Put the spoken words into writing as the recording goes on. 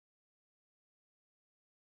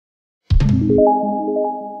Alright,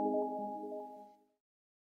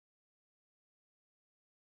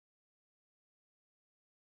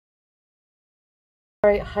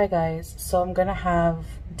 hi guys. So I'm gonna have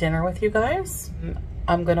dinner with you guys.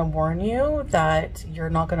 I'm gonna warn you that you're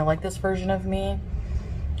not gonna like this version of me.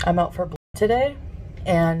 I'm out for blood today,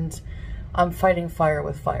 and I'm fighting fire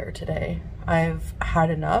with fire today. I've had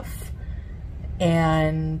enough,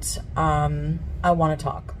 and I want to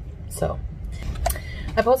talk. So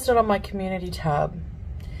I posted on my community tab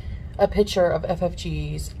a picture of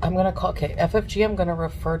FFG'S. I'm gonna call, okay, FFG, I'm gonna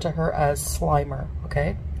refer to her as Slimer,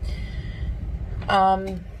 okay?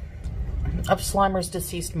 Of Slimer's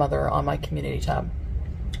deceased mother on my community tab.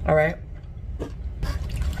 All right.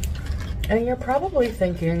 And you're probably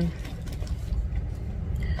thinking,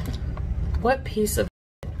 what piece of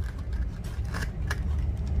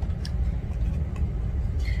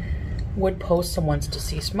would post someone's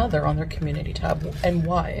deceased mother on their community tab, and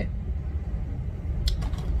why?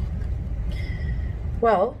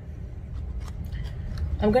 Well,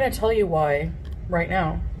 I'm gonna tell you why right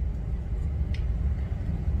now.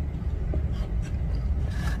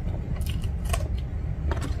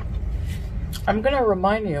 I'm gonna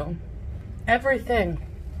remind you everything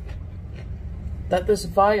that this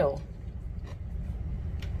vile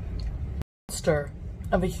monster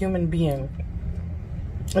of a human being,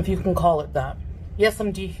 if you can call it that. Yes,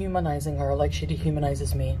 I'm dehumanizing her like she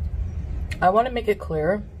dehumanizes me. I want to make it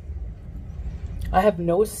clear, I have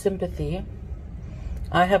no sympathy,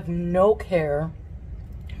 I have no care,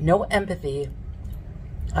 no empathy,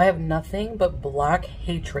 I have nothing but black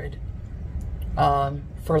hatred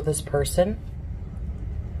for this person.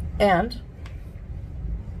 And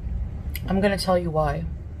I'm going to tell you why.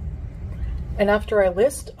 And after I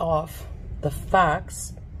list off the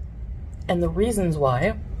facts and the reasons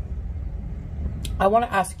why, I want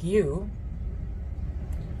to ask you,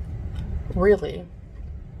 really,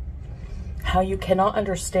 how you cannot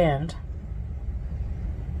understand,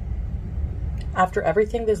 after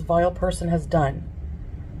everything this vile person has done,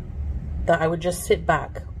 that I would just sit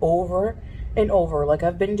back over and over like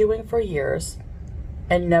I've been doing for years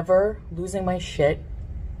and never losing my shit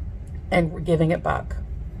and giving it back.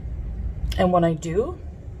 And when I do,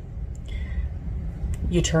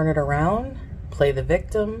 you turn it around, play the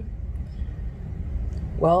victim.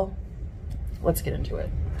 Well, let's get into it.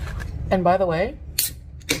 And by the way,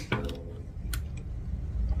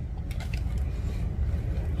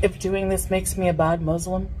 if doing this makes me a bad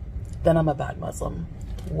Muslim, then I'm a bad Muslim.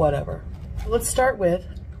 Whatever. Let's start with,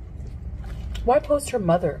 why post her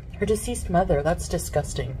mother, her deceased mother? That's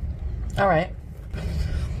disgusting. All right.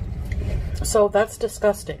 So that's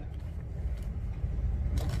disgusting.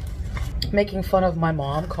 Making fun of my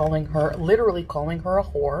mom, calling her, literally calling her a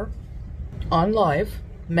whore on live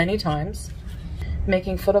many times.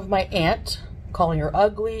 Making fun of my aunt, calling her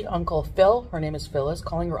ugly. Uncle Phil, her name is Phyllis,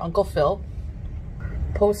 calling her Uncle Phil.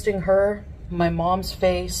 Posting her, my mom's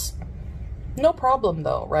face. No problem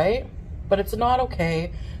though, right? But it's not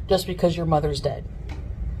okay just because your mother's dead.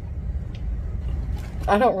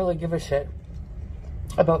 I don't really give a shit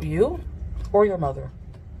about you or your mother,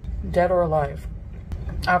 dead or alive,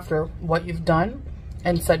 after what you've done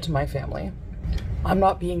and said to my family. I'm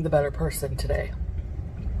not being the better person today.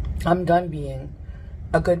 I'm done being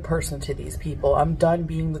a good person to these people. I'm done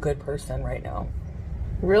being the good person right now.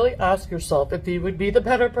 Really ask yourself if you would be the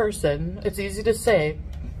better person. It's easy to say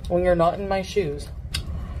when you're not in my shoes.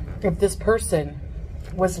 If this person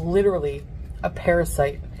was literally a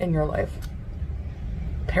parasite in your life.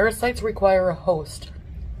 Parasites require a host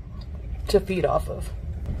to feed off of.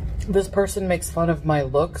 This person makes fun of my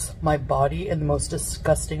looks, my body in the most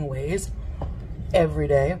disgusting ways every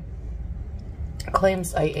day.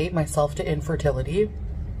 Claims I ate myself to infertility.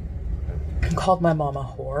 Called my mom a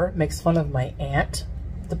whore. Makes fun of my aunt,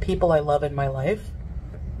 the people I love in my life.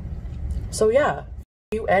 So yeah,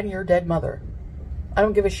 you and your dead mother. I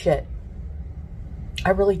don't give a shit. I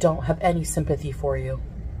really don't have any sympathy for you.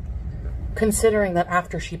 Considering that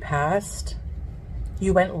after she passed,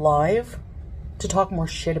 you went live to talk more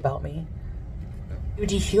shit about me. You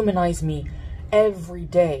dehumanize me every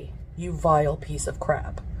day, you vile piece of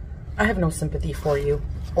crap. I have no sympathy for you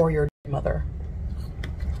or your mother.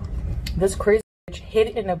 This crazy bitch hid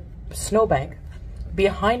in a snowbank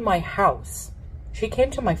behind my house. She came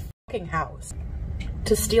to my fucking house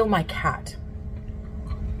to steal my cat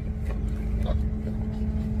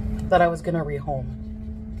that I was gonna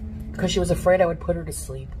rehome because she was afraid I would put her to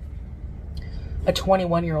sleep. A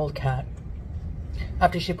 21-year-old cat,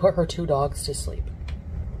 after she put her 2 dogs to sleep.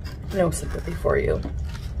 No sympathy for you.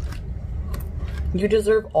 You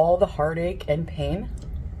deserve all the heartache and pain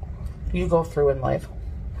you go through in life.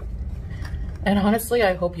 And honestly,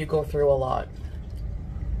 I hope you go through a lot.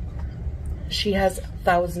 She has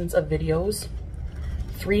thousands of videos,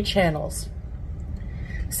 3 channels,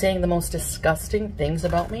 saying the most disgusting things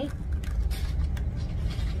about me.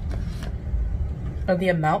 Of the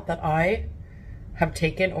amount that I have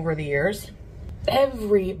taken over the years.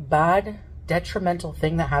 Every bad, detrimental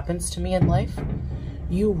thing that happens to me in life,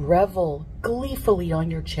 you revel gleefully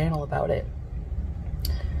on your channel about it.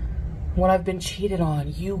 When I've been cheated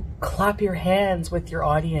on, you clap your hands with your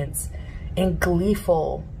audience in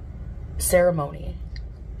gleeful ceremony.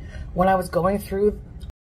 When I was going through an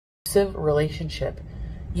abusive relationship,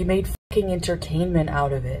 you made fucking entertainment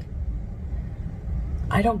out of it.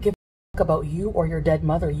 I don't give a fuck about you or your dead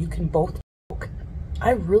mother. You can both joke. I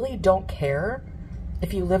really don't care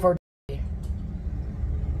if you live or die.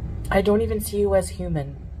 I don't even see you as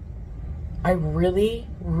human. I really,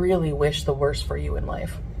 really wish the worst for you in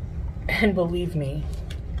life. And believe me,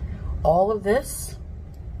 all of this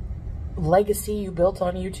legacy you built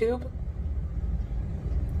on YouTube,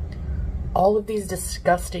 all of these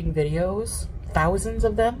disgusting videos, thousands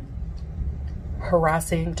of them,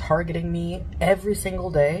 harassing, targeting me every single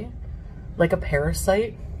day like a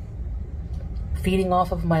parasite, feeding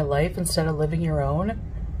off of my life instead of living your own,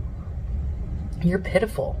 you're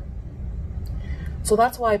pitiful. So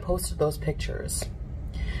that's why I posted those pictures.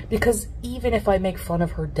 Because even if I make fun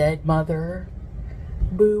of her dead mother,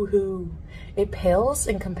 boo-hoo, it pales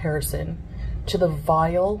in comparison to the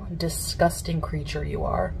vile, disgusting creature you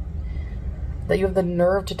are. That you have the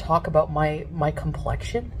nerve to talk about my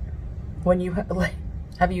complexion when you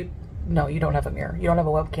no, you don't have a mirror. You don't have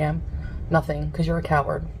a webcam. Nothing, because you're a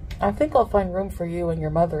coward. I think I'll find room for you and your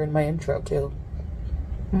mother in my intro too.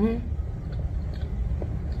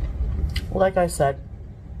 Like I said,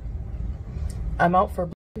 I'm out for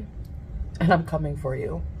and I'm coming for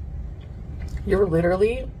you. You're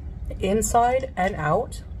literally, inside and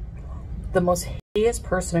out, the most hideous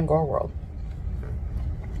person in Gore World.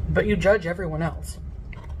 But you judge everyone else.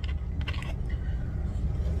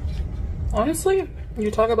 Honestly, you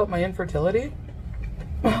talk about my infertility.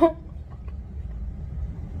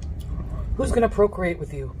 Who's gonna procreate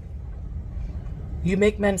with you? You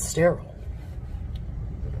make men sterile.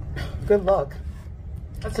 Good luck.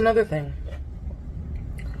 That's another thing.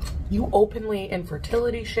 You openly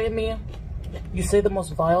infertility shame me. You say the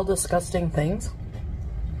most vile, disgusting things.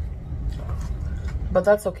 But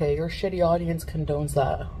that's okay. Your shitty audience condones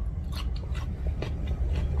that.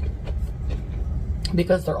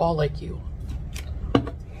 Because they're all like you.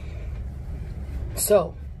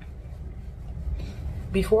 So,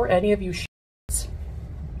 before any of you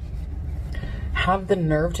have the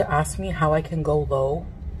nerve to ask me how I can go low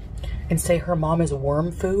and say her mom is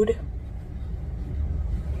worm food,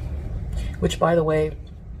 which, by the way,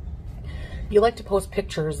 you like to post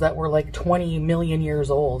pictures that were like 20 million years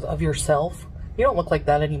old of yourself. You don't look like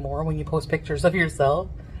that anymore when you post pictures of yourself.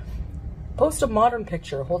 Post a modern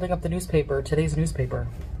picture holding up the newspaper, today's newspaper.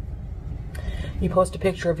 You post a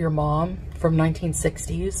picture of your mom from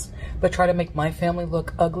 1960s, but try to make my family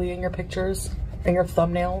look ugly in your pictures and your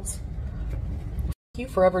thumbnails. F you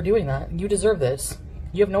for ever doing that. You deserve this.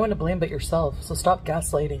 You have no one to blame but yourself, so stop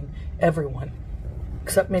gaslighting everyone.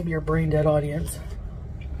 Except maybe your brain dead audience.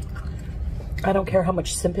 I don't care how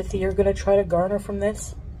much sympathy you're gonna try to garner from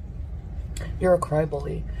this. You're a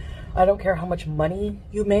crybaby. I don't care how much money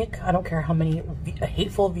you make. I don't care how many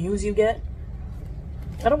hateful views you get.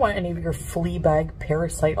 I don't want any of your flea bag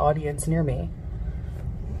parasite audience near me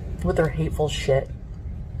with their hateful shit.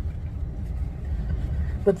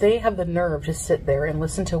 But they have the nerve to sit there and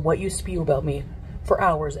listen to what you spew about me for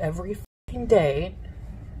hours every fucking day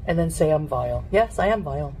and then say I'm vile. Yes, I am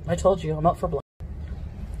vile. I told you, I'm out for blood.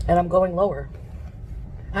 And I'm going lower.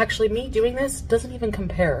 Actually, me doing this doesn't even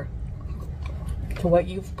compare to what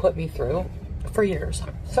you've put me through for years.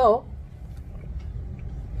 So,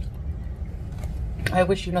 I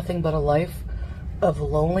wish you nothing but a life of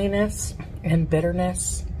loneliness and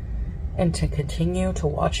bitterness, and to continue to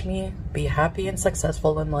watch me be happy and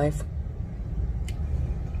successful in life.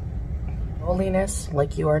 Loneliness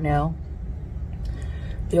like you are now.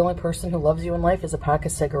 The only person who loves you in life is a pack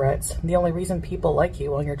of cigarettes. The only reason people like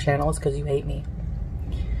you on your channel is because you hate me.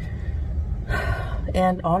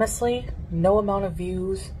 And honestly, no amount of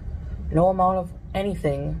views, no amount of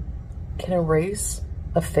anything can erase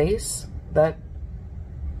a face that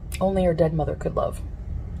only your dead mother could love.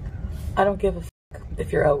 I don't give a fuck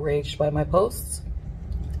if you're outraged by my posts.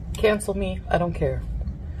 Cancel me, I don't care.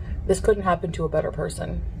 This couldn't happen to a better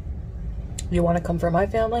person. You want to come for my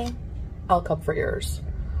family? I'll come for yours.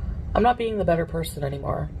 I'm not being the better person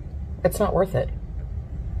anymore. It's not worth it.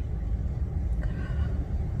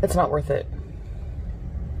 It's not worth it.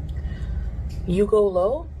 You go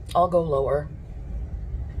low, I'll go lower.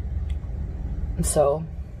 And so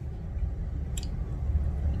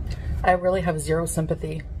I really have zero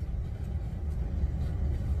sympathy.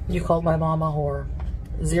 You called my mom a whore.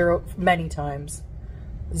 Zero, many times.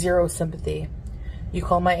 Zero sympathy. You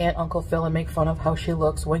call my aunt Uncle Phil and make fun of how she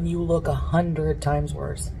looks when you look 100 times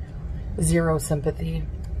worse. Zero sympathy.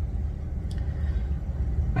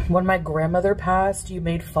 When my grandmother passed, you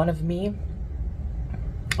made fun of me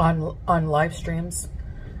on live streams.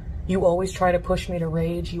 You always try to push me to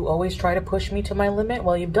rage. You always try to push me to my limit.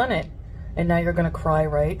 Well, you've done it. And now you're gonna cry,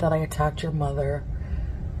 right? That I attacked your mother.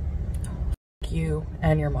 F you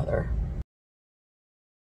and your mother.